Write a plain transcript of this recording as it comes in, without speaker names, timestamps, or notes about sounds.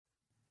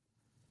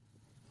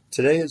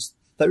Today is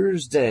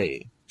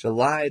Thursday,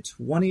 July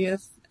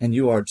 20th, and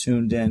you are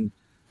tuned in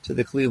to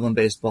the Cleveland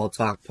Baseball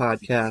Talk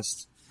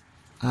podcast.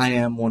 I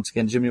am, once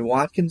again, Jimmy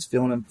Watkins,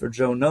 filling in for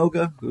Joe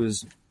Noga, who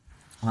is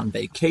on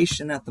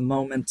vacation at the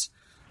moment.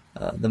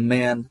 The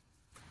man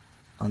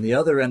on the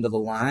other end of the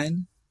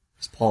line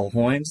is Paul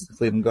Hoynes, the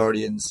Cleveland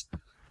Guardians'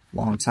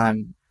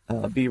 longtime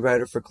beat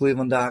writer for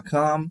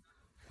Cleveland.com.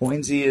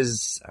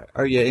 Hoynesy,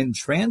 are you in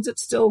transit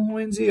still,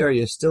 Hoynesy? Are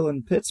you still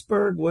in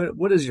Pittsburgh?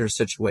 What is your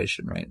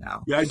situation right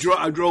now? Yeah,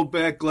 I drove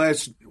back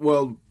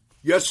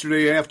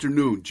yesterday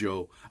afternoon,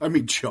 Jimmy.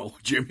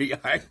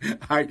 I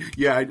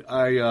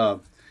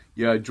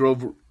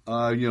drove,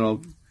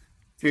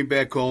 came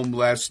back home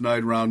last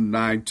night around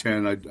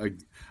 9:10.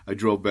 I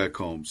drove back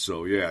home.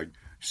 So, yeah,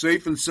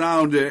 safe and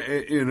sound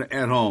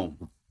at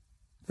home.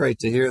 Great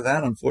to hear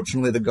that.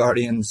 Unfortunately, the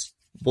Guardians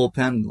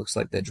bullpen looks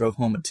like they drove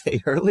home a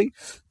day early.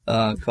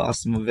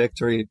 Cost them a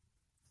victory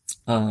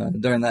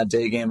during that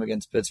day game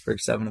against Pittsburgh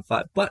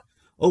 7-5. But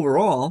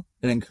overall,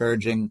 an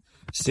encouraging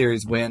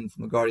series win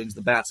from the Guardians.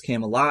 The Bats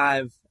came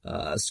alive,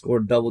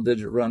 scored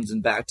double-digit runs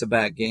in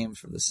back-to-back games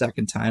for the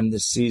second time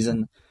this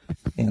season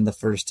and the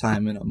first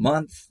time in a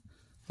month.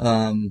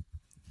 I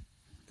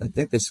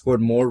think they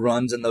scored more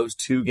runs in those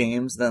two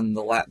games than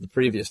the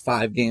previous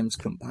 5 games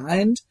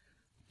combined.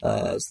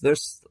 So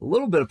there's a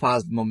little bit of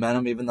positive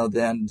momentum, even though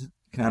the end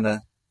kind of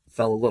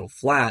fell a little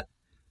flat.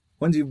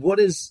 Wendy, we'll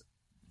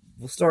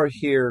start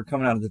here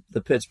coming out of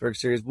the Pittsburgh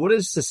series. What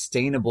is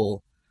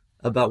sustainable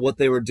about what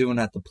they were doing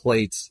at the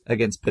plate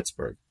against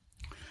Pittsburgh?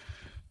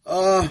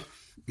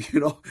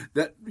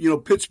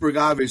 Pittsburgh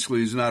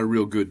obviously is not a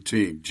real good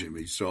team,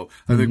 Jimmy. So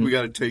I think we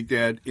got to take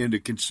that into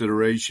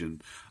consideration.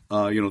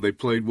 They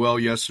played well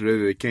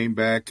yesterday. They came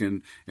back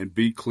and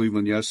beat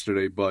Cleveland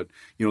yesterday. But,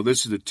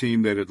 this is a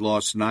team that had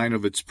lost 9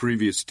 of its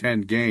previous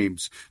 10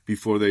 games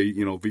before they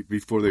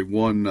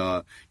won.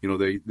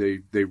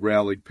 They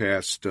rallied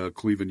past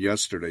Cleveland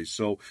yesterday.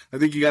 So I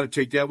think you got to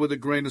take that with a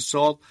grain of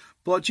salt.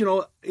 But,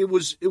 it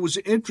was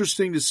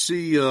interesting to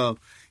see,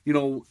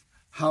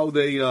 how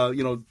they,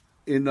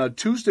 in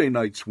Tuesday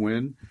night's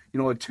win, a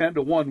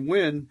 10-1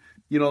 win,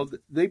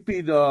 they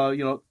beat,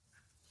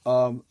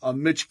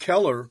 Mitch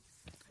Keller.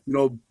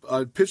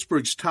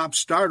 Pittsburgh's top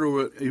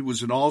starter, he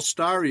was an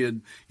all-star. He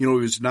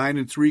was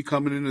 9-3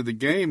 coming into the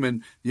game,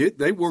 and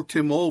they worked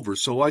him over.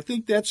 So I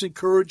think that's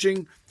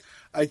encouraging.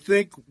 I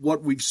think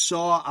what we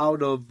saw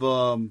out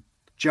of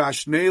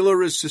Josh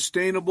Naylor is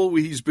sustainable.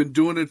 He's been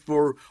doing it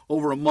for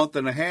over a month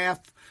and a half.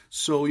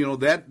 So,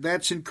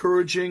 that's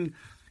encouraging.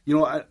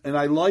 And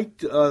I liked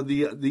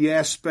the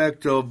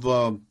aspect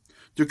of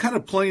they're kind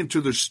of playing to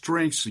their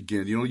strengths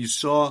again. You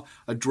saw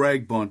a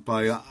drag bunt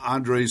by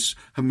Andres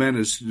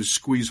Jimenez to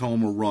squeeze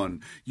home a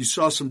run. You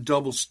saw some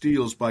double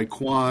steals by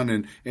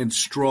Kwan and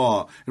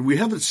Straw. And we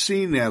haven't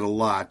seen that a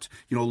lot,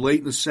 late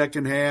in the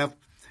second half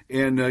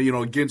and,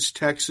 against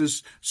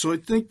Texas. So I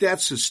think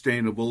that's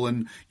sustainable.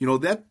 And,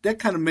 that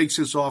kind of makes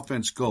this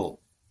offense go.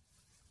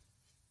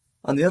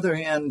 On the other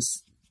hand,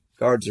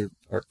 guards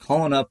are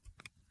calling up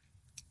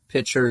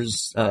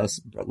pitchers.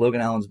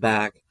 Logan Allen's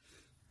back.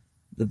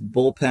 The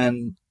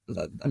bullpen,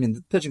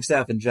 the pitching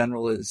staff in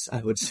general is,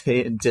 I would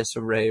say, in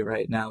disarray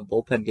right now.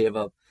 Bullpen gave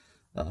up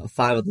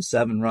 5 of the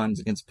 7 runs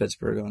against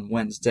Pittsburgh on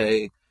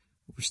Wednesday.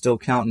 We're still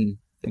counting.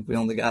 I think we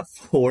only got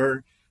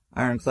 4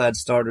 ironclad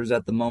starters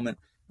at the moment.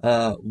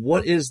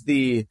 What is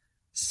the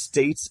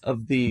state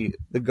of the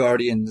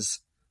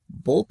Guardians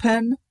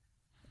bullpen?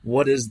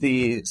 What is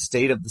the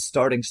state of the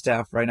starting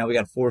staff right now? We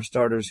got 4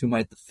 starters. Who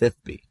might the 5th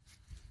be?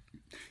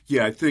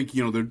 Yeah, I think,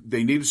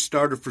 they need a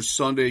starter for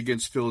Sunday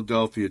against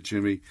Philadelphia,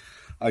 Jimmy.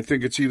 I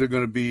think it's either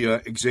going to be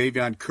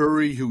Xavier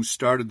Curry, who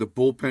started the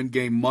bullpen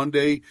game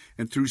Monday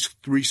and threw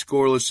 3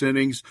 scoreless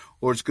innings,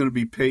 or it's going to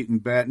be Peyton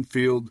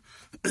Battenfield,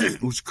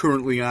 who's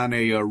currently on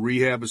a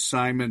rehab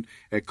assignment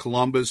at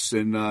Columbus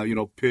and,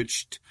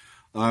 pitched.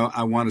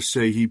 I want to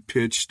say he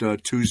pitched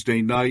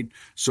Tuesday night,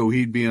 so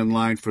he'd be in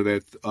line for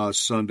that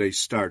Sunday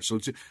start. So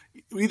it's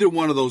either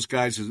one of those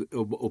guys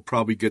will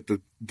probably get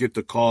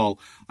the call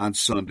on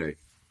Sunday.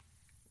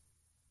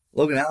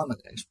 Logan Allen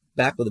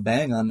back with a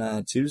bang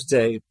on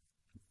Tuesday.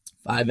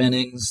 5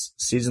 innings,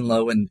 season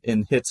low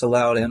in hits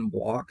allowed and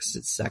walks.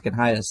 It's second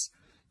highest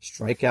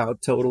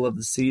strikeout total of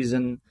the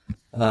season.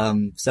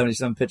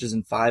 77 pitches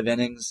in 5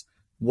 innings.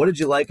 What did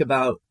you like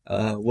about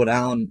what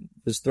Allen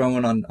was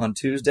throwing on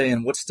Tuesday,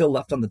 and what's still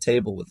left on the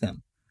table with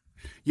him?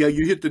 Yeah,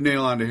 you hit the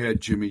nail on the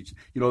head, Jimmy.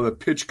 The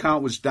pitch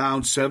count was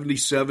down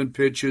 77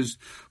 pitches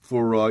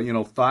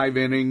for 5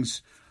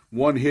 innings.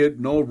 1 hit,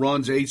 no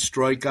runs, 8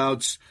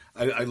 strikeouts.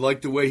 I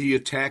like the way he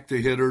attacked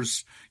the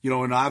hitters,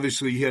 and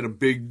obviously he had a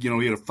big, he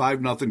had a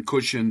 5-0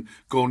 cushion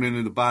going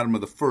into the bottom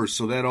of the first,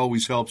 so that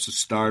always helps a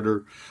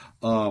starter.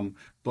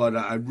 But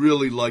I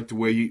really like the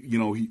way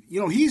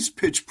he's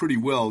pitched pretty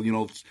well,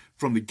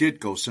 from the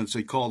get-go since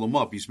they called him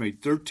up. He's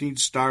made 13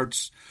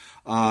 starts.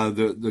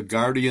 The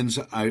Guardians,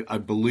 I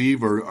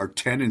believe, are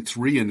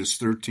 10-3 in his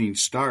 13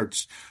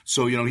 starts.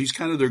 So, he's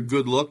kind of their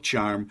good luck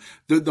charm.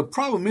 The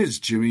problem is,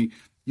 Jimmy,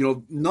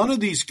 None of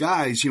these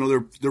guys,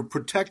 they're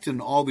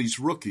protecting all these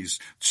rookies.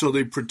 So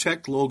they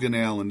protect Logan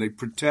Allen, they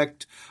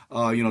protect,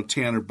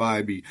 Tanner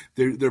Bybee,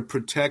 they're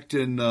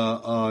protecting,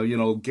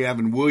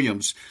 Gavin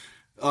Williams.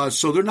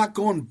 So they're not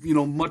going,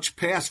 much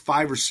past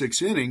 5 or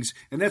 6 innings,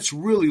 and that's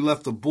really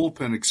left the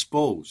bullpen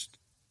exposed.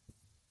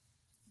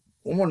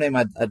 One more name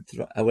I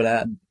would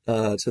add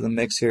to the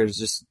mix here is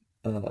just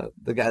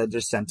the guy that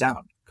just sent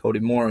down, Cody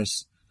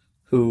Morris,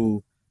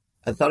 who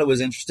I thought it was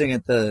interesting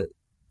at the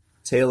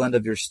tail end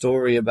of your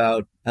story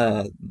about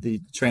the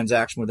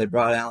transaction where they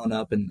brought Allen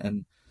up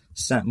and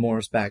sent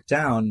Morris back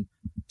down.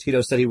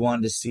 Tito said he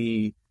wanted to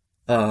see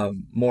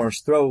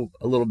Morris throw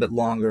a little bit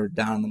longer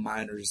down in the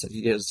minors.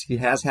 He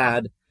has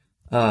had,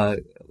 I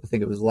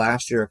think it was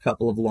last year, a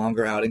couple of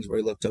longer outings where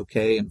he looked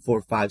okay in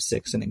 4, 5,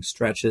 6 inning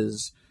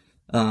stretches.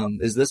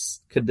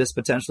 Could this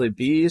potentially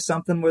be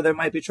something where they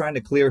might be trying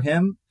to clear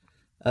him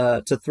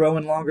to throw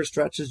in longer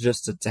stretches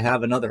just to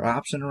have another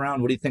option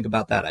around? What do you think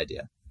about that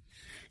idea?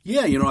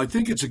 Yeah, I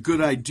think it's a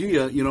good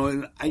idea,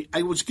 and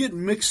I was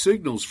getting mixed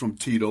signals from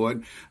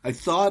Tito. I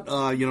thought,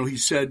 he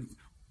said,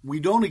 we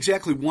don't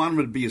exactly want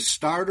him to be a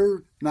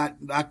starter, not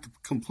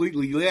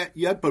completely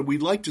yet, but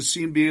we'd like to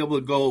see him be able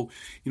to go,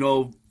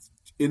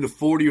 in the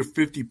 40 or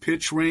 50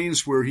 pitch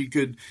range where he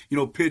could,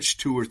 pitch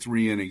 2 or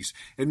 3 innings.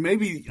 And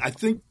maybe, I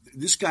think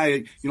this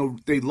guy,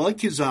 they like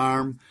his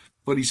arm,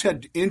 but he's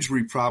had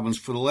injury problems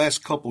for the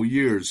last couple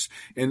years.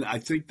 And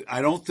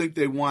I don't think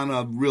they want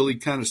to really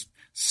kind of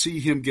see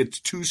him get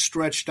too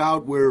stretched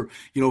out where,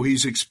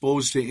 he's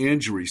exposed to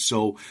injury.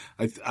 So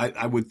I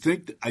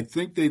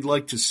think they'd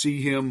like to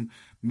see him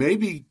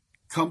maybe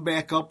come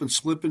back up and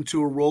slip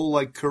into a role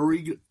like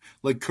Curry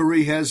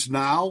has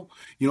now,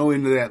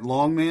 into that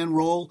long man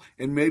role.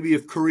 And maybe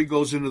if Curry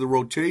goes into the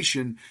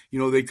rotation,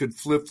 they could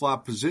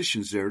flip-flop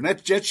positions there. And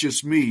that's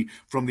just me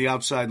from the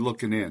outside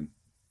looking in.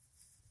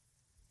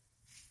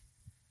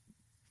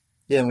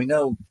 Yeah, and we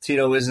know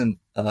Tito isn't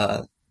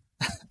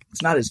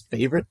it's not his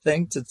favorite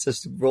thing to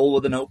roll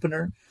with an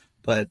opener,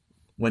 but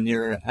when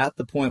you're at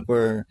the point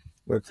where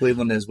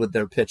Cleveland is with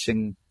their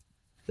pitching,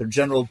 their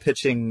general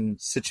pitching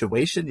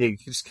situation, you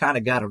just kind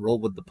of got to roll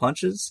with the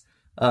punches.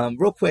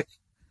 Real quick,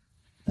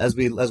 as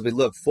we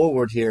look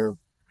forward here,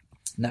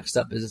 next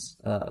up is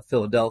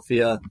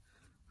Philadelphia,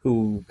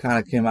 who kind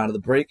of came out of the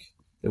break.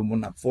 They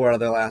won up 4 out of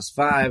their last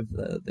 5.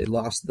 They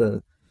lost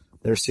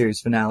their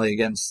series finale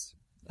against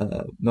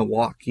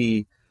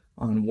Milwaukee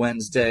on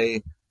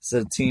Wednesday. It's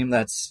a team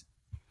that's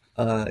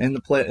in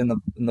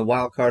the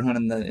wild card hunt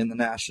in the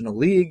National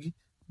League.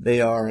 They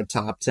are a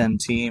top 10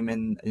 team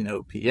in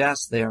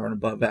OPS. They are an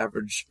above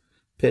average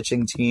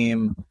pitching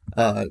team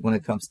when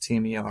it comes to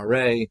team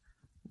ERA.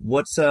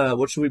 What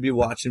should we be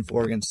watching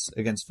for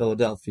against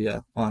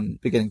Philadelphia on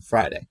beginning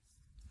Friday?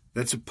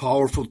 That's a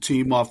powerful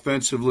team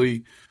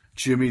offensively,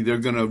 Jimmy. They're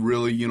going to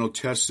really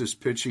test this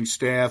pitching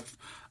staff.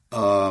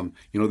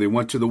 They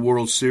went to the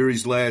World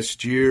Series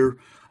last year.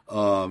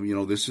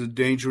 This is a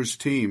dangerous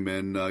team,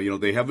 and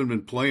they haven't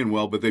been playing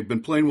well, but they've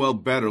been playing well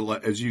better,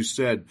 as you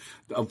said.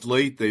 Of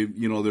late, they're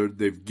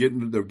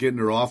getting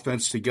their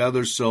offense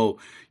together. So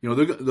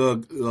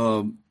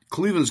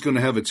Cleveland's going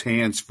to have its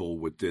hands full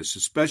with this,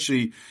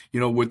 especially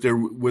with their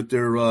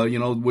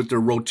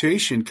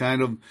rotation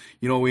kind of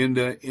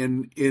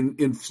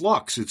in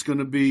flux. It's going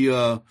to be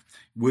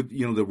with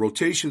the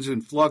rotations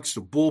in flux.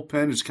 The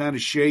bullpen is kind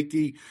of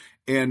shaky,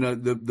 and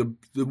the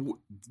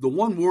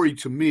one worry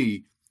to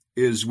me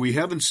is we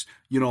haven't,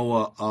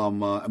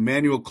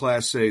 Emmanuel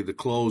Clase, the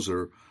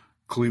closer,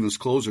 Cleveland's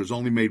closer, has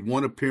only made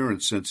 1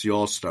 appearance since the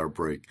All-Star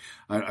break.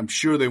 I'm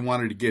sure they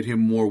wanted to get him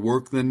more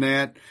work than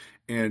that.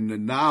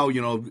 And now,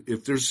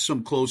 if there's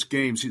some close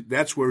games,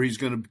 that's where he's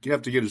going to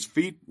have to get his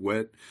feet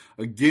wet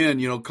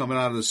again, coming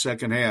out of the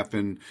second half.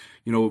 And,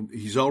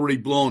 he's already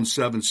blown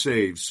 7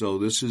 saves. So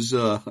this is,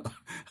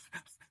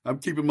 I'm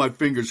keeping my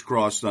fingers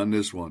crossed on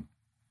this one.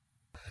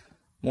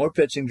 More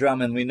pitching,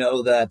 Drummond. We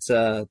know that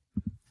the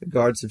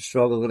Guards have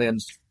struggled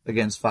against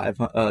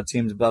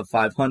teams above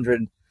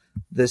 500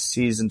 this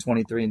season,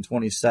 23 and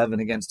 27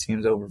 against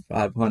teams over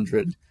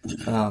 500,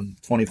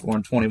 24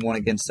 and 21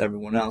 against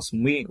everyone else.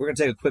 And we're going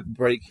to take a quick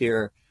break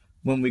here.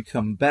 When we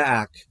come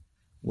back,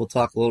 we'll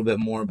talk a little bit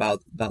more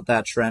about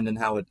that trend and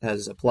how it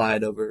has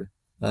applied over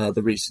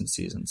the recent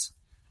seasons.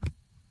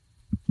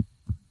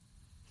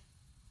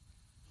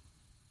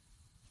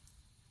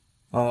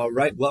 All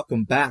right,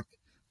 welcome back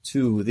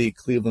to the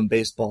Cleveland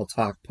Baseball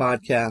Talk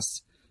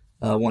podcast.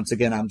 Once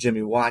again, I'm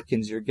Jimmy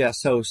Watkins, your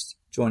guest host.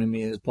 Joining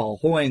me is Paul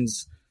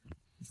Hoynes.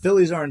 The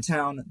Phillies are in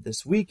town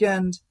this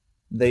weekend.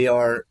 They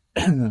are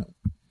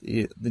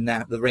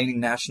the reigning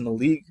National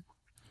League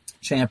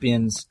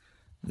champions.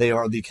 They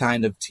are the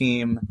kind of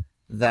team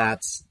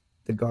that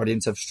the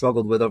Guardians have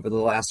struggled with over the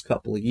last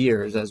couple of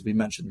years, as we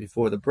mentioned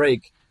before the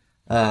break.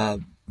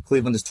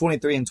 Cleveland is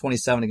 23 and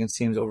 27 against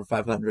teams over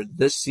 500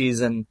 this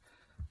season.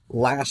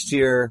 Last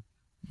year,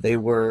 they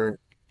were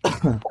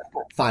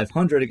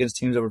 500 against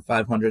teams over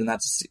 500, and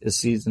that's a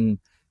season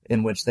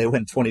in which they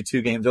win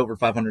 22 games over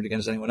 500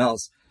 against anyone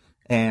else.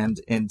 And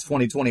in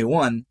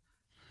 2021,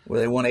 where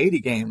they won 80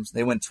 games,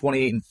 they went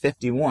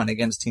 28-51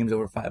 against teams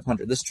over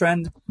 500. This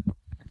trend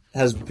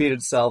has repeated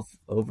itself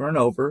over and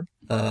over.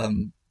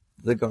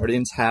 The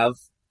Guardians have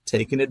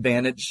taken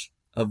advantage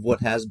of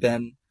what has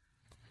been,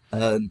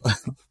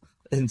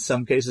 in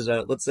some cases,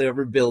 let's say a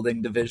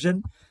rebuilding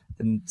division,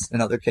 and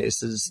in other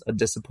cases, a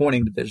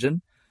disappointing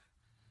division.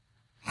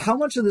 How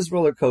much of this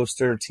roller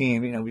coaster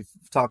team, we've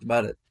talked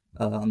about it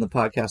on the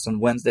podcast on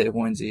Wednesday at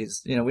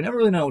Hoinsies, we never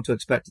really know what to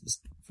expect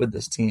with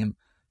this team.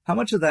 How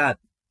much of that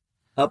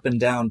up and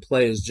down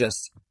play is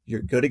just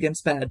you're good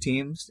against bad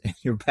teams and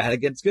you're bad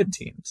against good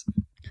teams?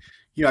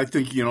 Yeah, I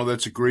think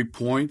that's a great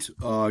point.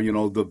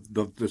 The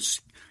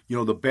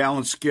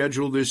balanced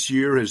schedule this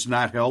year has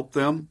not helped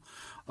them.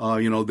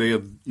 They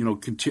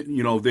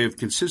have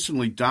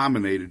consistently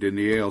dominated in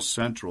the AL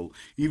Central.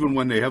 Even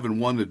when they haven't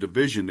won the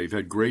division, they've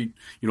had great,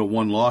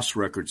 won-loss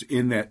records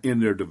in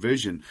their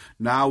division.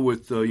 Now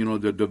with,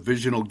 the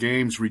divisional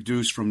games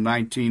reduced from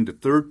 19 to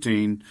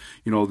 13,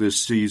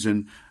 this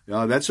season,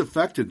 that's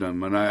affected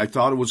them. And I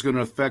thought it was going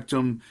to affect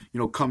them,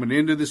 coming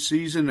into the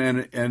season,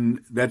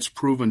 and that's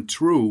proven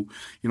true,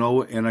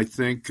 and I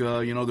think,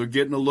 they're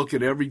getting a look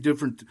at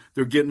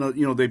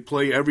they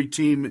play every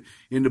team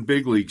in the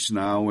big leagues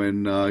now,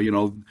 and,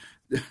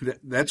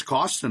 that's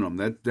costing them.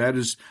 That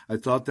is, I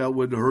thought that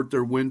would hurt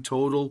their win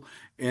total,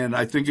 and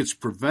I think it's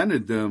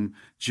prevented them,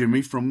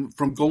 Jimmy, from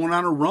going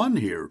on a run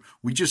here.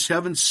 We just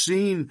haven't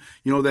seen,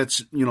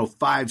 that's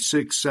 5,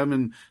 6,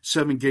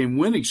 7 game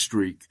winning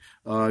streak.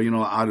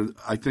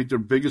 I think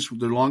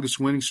their longest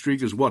winning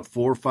streak is 4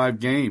 or 5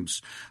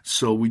 games.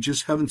 So we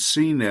just haven't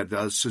seen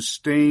that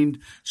sustained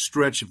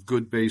stretch of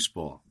good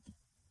baseball.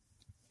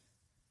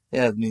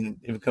 Yeah, even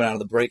coming out of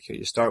the break here,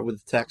 you start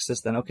with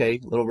Texas, then okay,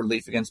 a little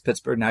relief against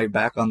Pittsburgh. Now you're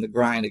back on the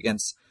grind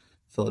against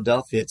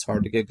Philadelphia. It's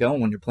hard to get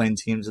going when you're playing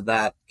teams of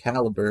that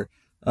caliber.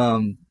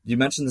 You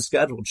mentioned the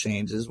schedule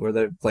changes where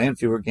they're playing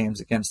fewer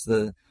games against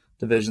the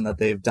division that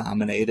they've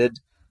dominated.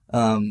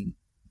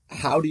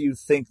 How do you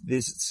think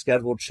these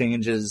schedule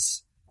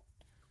changes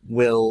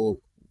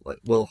will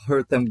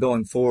hurt them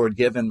going forward,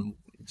 given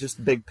just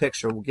the big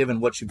picture,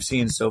 given what you've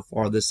seen so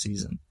far this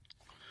season?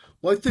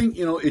 Well, I think,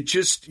 it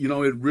just,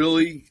 it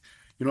really,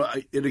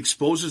 it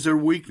exposes their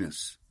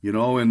weakness,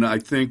 and I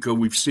think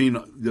we've seen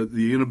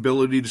the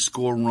inability to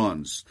score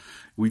runs.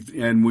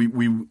 An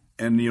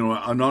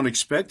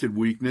unexpected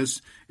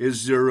weakness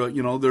is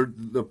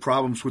the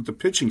problems with the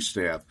pitching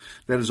staff.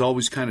 That has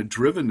always kind of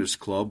driven this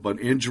club, but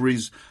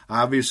injuries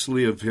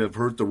obviously have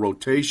hurt the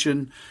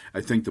rotation.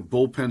 I think the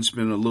bullpen's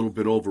been a little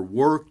bit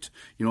overworked.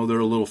 They're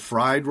a little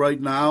fried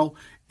right now,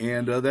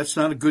 and that's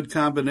not a good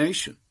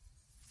combination.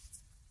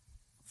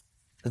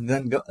 And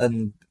then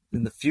and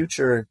in the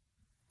future,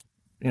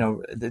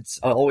 it's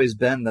always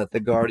been that the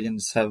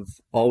Guardians have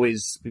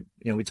always,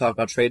 we talk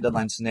about trade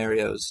deadline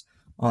scenarios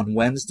on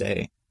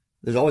Wednesday.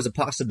 There's always a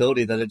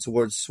possibility that it's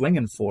worth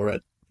swinging for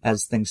it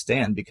as things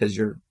stand because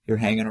you're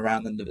hanging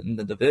around in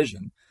the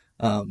division.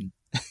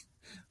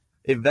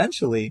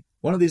 Eventually,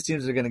 one of these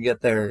teams are going to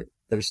get their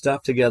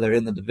stuff together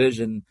in the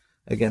division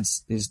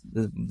against these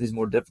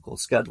more difficult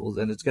schedules,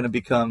 and it's going to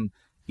become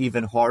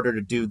even harder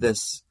to do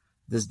this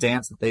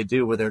dance that they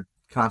do where they're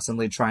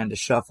constantly trying to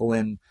shuffle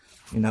in,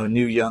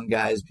 new young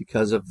guys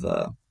because of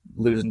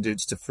losing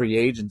dudes to free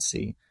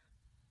agency.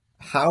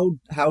 How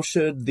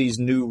should these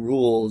new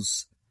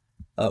rules,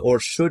 or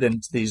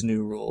shouldn't these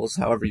new rules,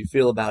 however you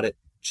feel about it,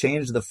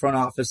 change the front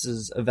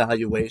office's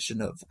evaluation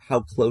of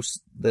how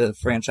close the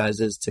franchise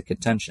is to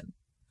contention?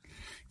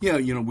 Yeah,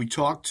 we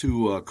talked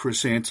to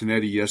Chris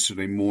Antonetti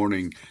yesterday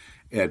morning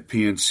at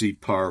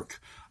PNC Park.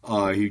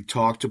 He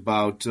talked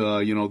about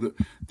the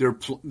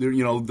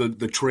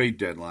trade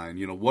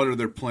deadline. What are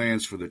their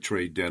plans for the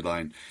trade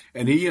deadline?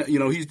 And he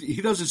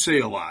doesn't say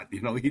a lot.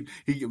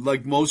 He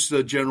like most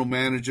general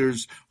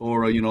managers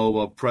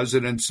or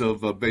presidents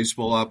of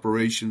baseball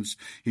operations,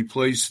 he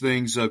plays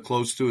things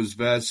close to his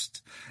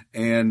vest.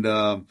 And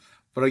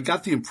but I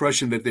got the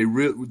impression that they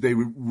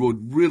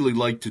would really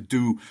like to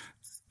do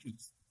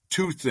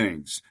two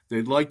things.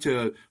 They'd like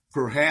to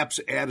perhaps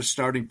add a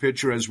starting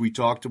pitcher, as we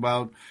talked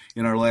about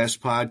in our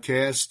last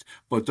podcast,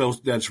 but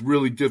that's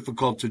really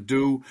difficult to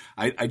do.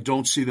 I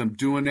don't see them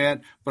doing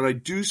that, but I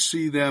do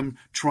see them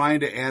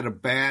trying to add a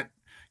bat,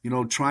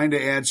 trying to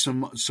add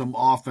some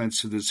offense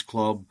to this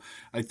club.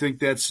 I think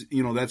that's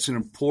an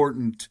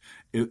important,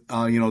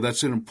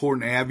 that's an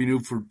important avenue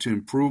to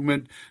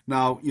improvement.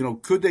 Now,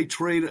 could they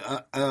trade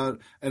an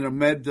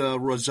Ahmed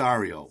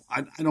Rosario?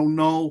 I don't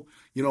know.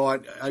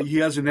 He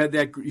hasn't had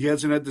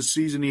the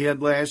season he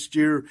had last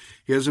year.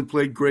 He hasn't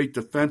played great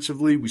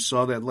defensively. We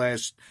saw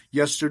that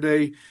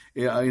yesterday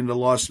in the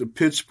loss to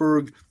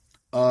Pittsburgh.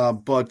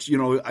 But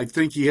I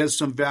think he has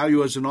some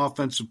value as an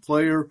offensive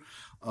player.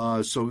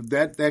 So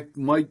they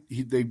might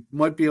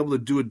be able to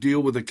do a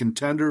deal with a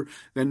contender.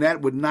 Then that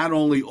would not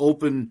only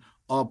open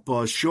up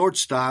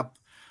shortstop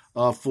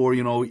for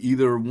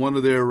either one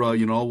of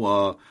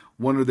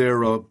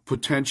their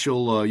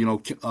potential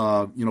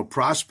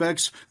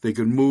prospects. They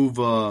could move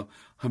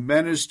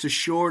Jimenez to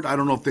short. I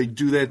don't know if they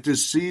do that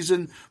this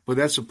season, but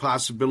that's a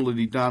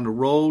possibility down the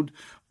road.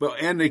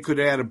 And they could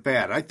add a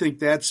bat. I think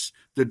that's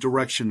the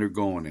direction they're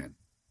going in.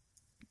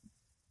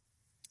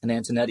 And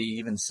Antonetti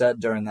even said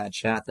during that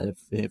chat that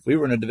if we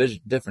were in a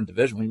different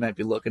division, we might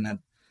be looking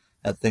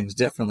at things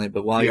differently.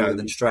 But while you're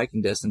within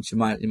striking distance, you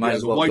might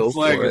as well go for it. The white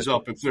flag is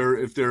up if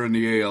they're in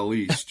the AL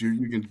East.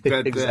 You can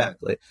bet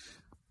exactly. that.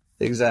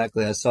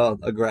 Exactly. I saw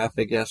a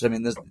graphic yesterday. I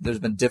mean, there's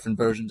been different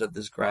versions of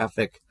this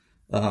graphic,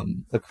 at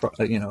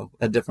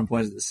different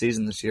points of the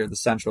season this year. The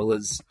Central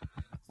is,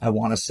 I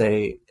want to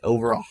say,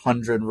 over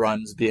 100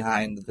 runs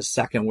behind the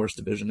second worst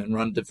division in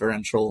run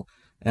differential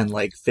and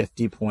like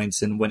 50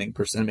 points in winning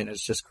percent. I mean,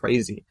 it's just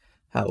crazy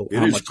how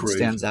much it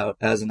stands out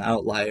as an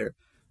outlier.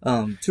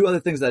 Two other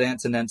things that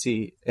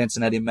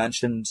Antonetti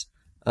mentioned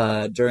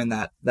during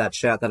that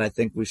chat that I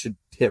think we should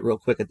hit real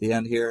quick at the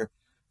end here.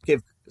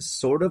 Gave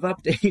sort of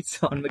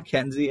updates on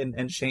McKenzie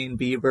and Shane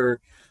Bieber,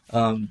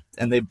 and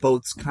they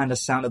both kind of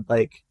sounded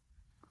like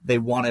they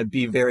want to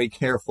be very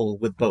careful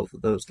with both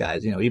of those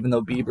guys. Even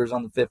though Bieber's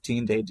on the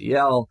 15-day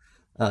DL,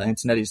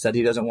 Antonetti said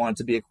he doesn't want it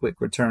to be a quick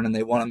return, and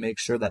they want to make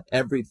sure that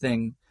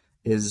everything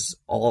is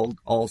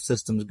all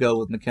systems go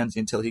with McKenzie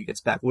until he gets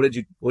back. What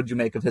did you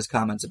make of his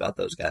comments about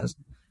those guys?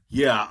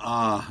 Yeah,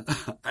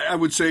 I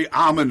would say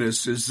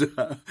ominous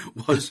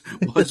was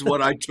what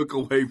I took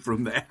away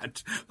from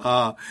that.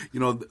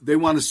 They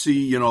want to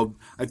see, I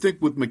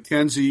think with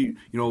McKenzie,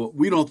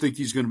 we don't think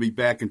he's going to be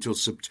back until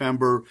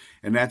September,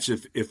 and that's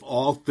if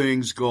all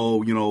things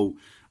go,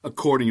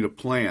 according to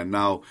plan.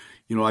 Now,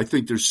 I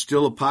think there's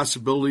still a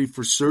possibility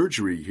for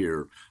surgery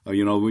here.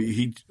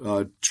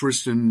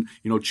 Triston,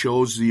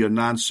 chose the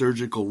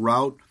non-surgical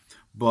route.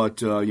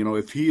 But,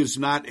 if he is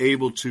not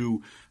able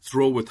to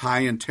throw with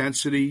high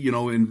intensity,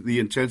 in the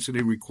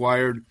intensity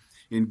required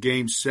in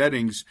game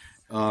settings,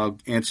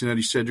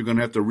 Antonetti said you're going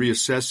to have to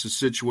reassess the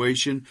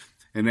situation.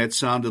 And that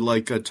sounded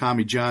like a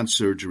Tommy John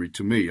surgery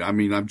to me. I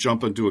mean, I'm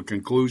jumping to a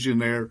conclusion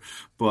there,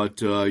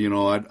 but,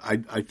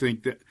 I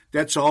think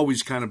that's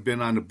always kind of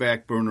been on the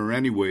back burner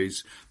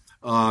anyways.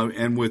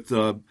 And with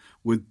Bieber,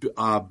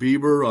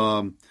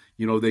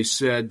 they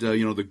said,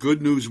 the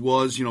good news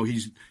was,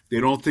 they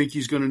don't think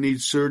he's going to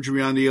need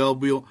surgery on the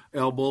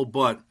elbow,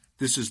 but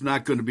this is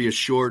not going to be a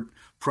short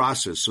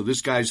process. So this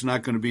guy's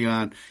not going to be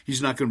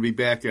he's not going to be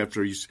back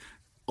after he's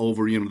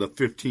over, the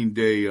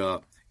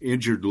 15-day,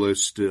 injured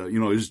list.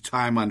 His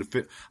time on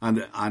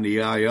the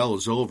IL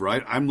is over.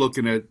 I'm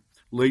looking at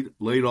late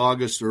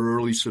August or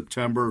early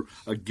September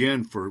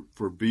again for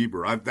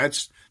Bieber.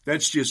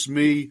 That's just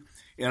me.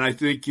 And I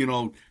think,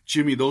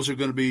 Jimmy, those are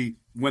going to be,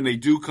 when they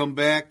do come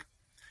back,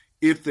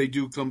 if they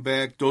do come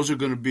back, those are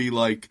going to be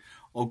like,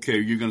 okay,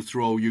 you're going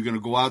to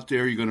go out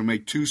there, you're going to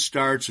make 2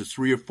 starts or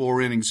 3 or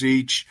 4 innings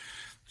each,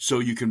 so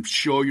you can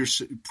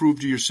prove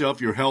to yourself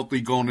you're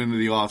healthy going into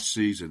the off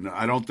season.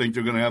 I don't think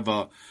they're going to have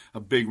a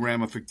big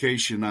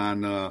ramification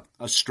on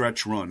a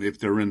stretch run if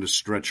they're in the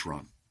stretch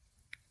run.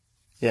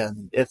 Yeah,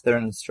 if they're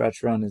in the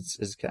stretch run,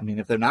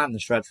 if they're not in the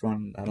stretch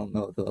run, I don't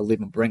know if they'll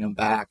even bring them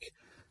back.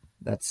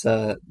 That's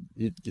with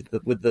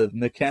the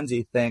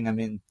McKenzie thing. I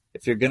mean,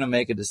 if you're going to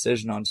make a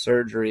decision on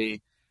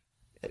surgery,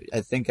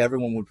 I think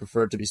everyone would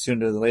prefer it to be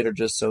sooner than later,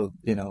 just so,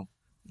 you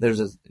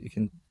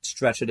can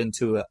stretch it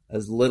into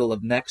as little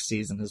of next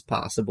season as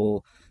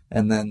possible.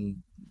 And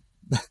then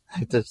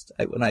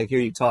when I hear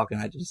you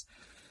talking,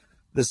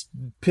 this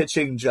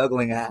pitching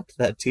juggling act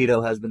that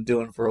Tito has been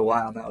doing for a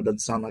while now, it doesn't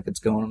sound like it's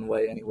going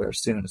away anywhere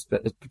soon,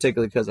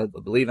 particularly because I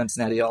believe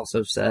Antonetti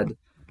also said,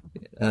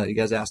 you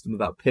guys asked him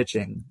about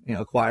pitching,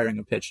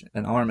 acquiring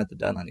an arm at the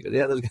deadline. He goes,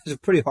 yeah, those guys are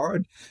pretty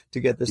hard to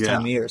get this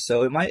time of year.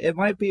 So it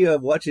might be a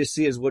what you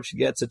see is what you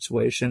get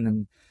situation.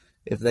 And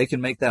if they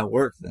can make that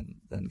work, then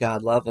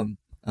God love them.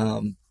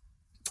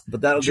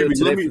 But that'll do it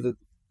today.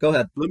 Go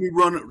ahead.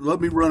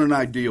 Let me run an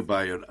idea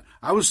by you.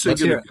 I was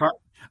thinking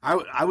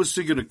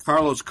of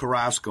Carlos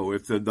Carrasco.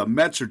 If the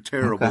Mets are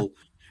terrible,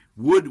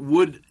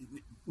 okay.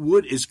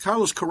 Is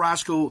Carlos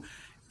Carrasco,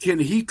 can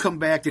he come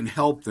back and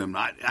help them?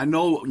 I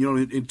know,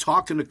 in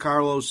talking to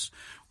Carlos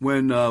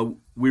when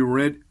we were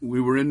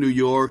in New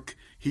York,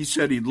 he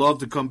said he'd love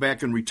to come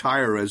back and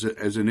retire as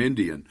an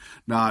Indian.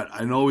 Now,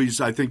 I know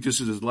I think this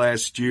is his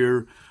last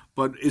year,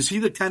 but is he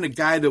the kind of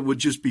guy that would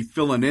just be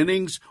filling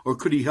innings, or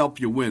could he help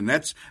you win?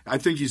 I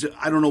think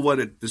I don't know what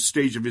at the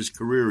stage of his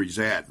career he's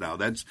at now.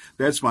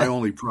 That's my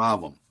only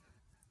problem.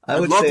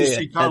 I'd love to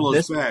see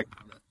Carlos back.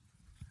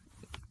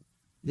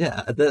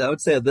 Yeah, I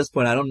would say at this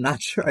point, I'm not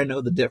sure I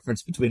know the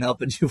difference between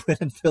helping you win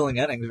and filling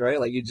innings, right?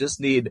 Like, you just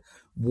need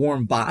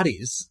warm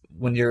bodies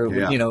when you're,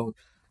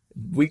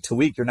 week to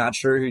week, you're not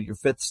sure who your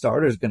 5th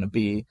starter is going to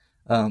be.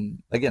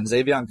 Again,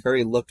 Xavier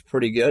Curry looked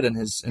pretty good in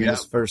his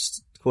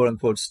first quote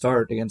unquote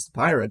start against the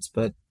Pirates,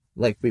 but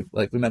like we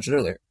mentioned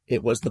earlier,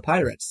 it was the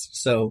Pirates.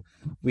 So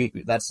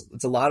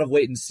it's a lot of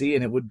wait and see,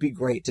 and it would be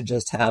great to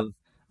just have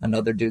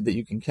another dude that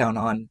you can count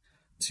on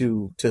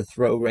to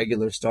throw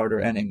regular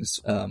starter innings.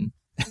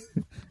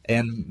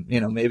 And,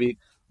 maybe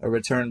a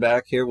return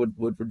back here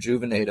would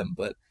rejuvenate him.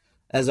 But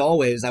as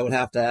always, I would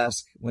have to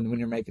ask when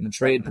you're making a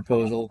trade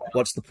proposal,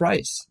 what's the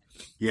price?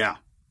 Yeah,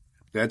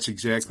 that's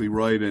exactly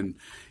right. And,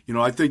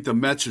 I think the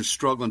Mets are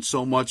struggling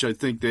so much. I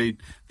think they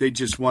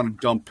just want to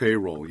dump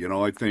payroll.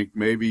 I think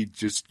maybe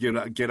just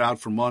get out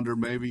from under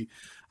maybe.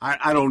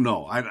 I don't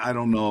know. I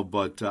don't know,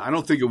 but I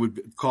don't think it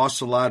would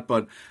cost a lot.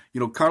 But,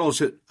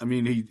 Carlos,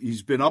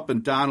 he's been up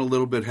and down a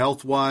little bit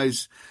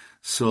health-wise.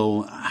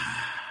 So,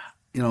 I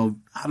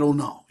don't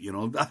know,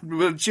 but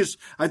it's just,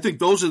 I think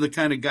those are the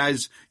kind of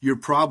guys you're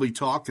probably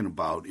talking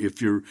about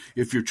if you're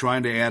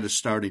trying to add a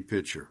starting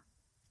pitcher.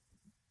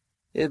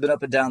 He's been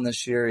up and down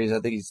this year. I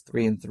think he's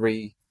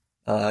 3-3.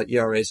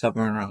 ERA's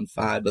hovering around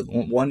 5, but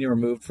 1 year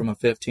removed from a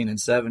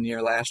 15-7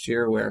 year last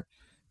year where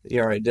the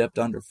ERA dipped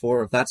under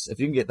 4. If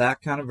you can get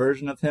that kind of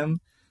version of him,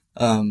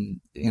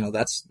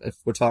 that's, if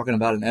we're talking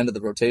about an end of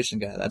the rotation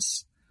guy,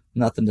 that's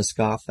nothing to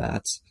scoff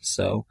at.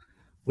 So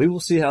we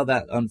will see how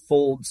that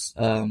unfolds.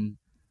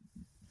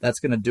 That's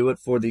going to do it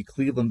for the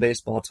Cleveland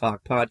Baseball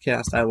Talk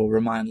podcast. I will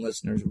remind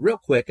listeners real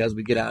quick as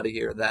we get out of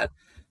here that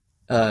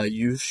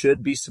you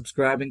should be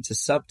subscribing to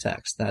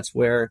Subtext. That's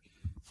where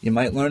you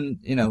might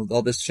learn,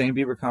 all this Shane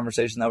Bieber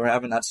conversation that we're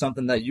having. That's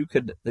something that you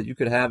could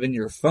have in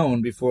your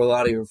phone before a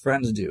lot of your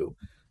friends do.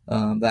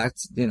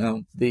 That's,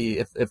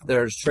 if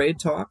there's trade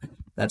talk,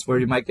 that's where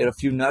you might get a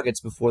few nuggets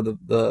before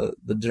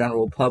the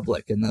general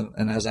public.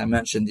 And as I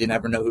mentioned, you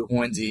never know who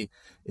Hoynesy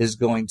is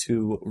going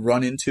to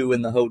run into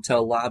in the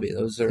hotel lobby.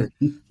 Those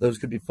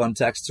could be fun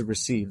texts to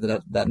receive.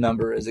 That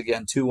number is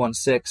again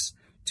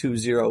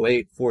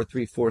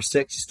 216-208-4346.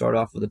 You start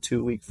off with a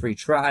 2-week free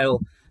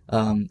trial.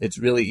 It's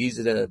really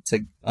easy to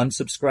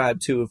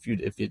unsubscribe to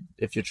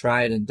if you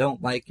try it and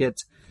don't like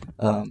it.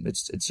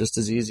 It's just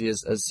as easy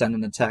as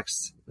sending a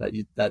text that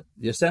you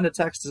send a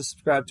text to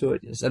subscribe to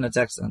it. You send a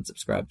text and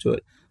unsubscribe to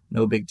it.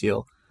 No big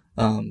deal.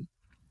 Beyond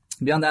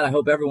that, I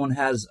hope everyone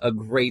has a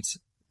great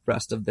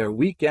rest of their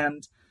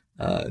weekend.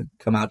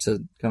 Come out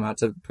to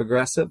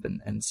Progressive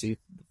and see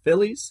the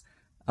Phillies.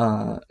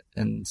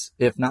 And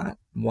if not,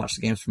 watch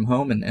the games from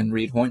home and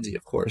read Hoynesy,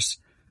 of course.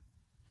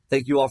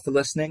 Thank you all for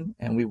listening,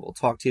 and we will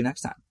talk to you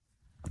next time.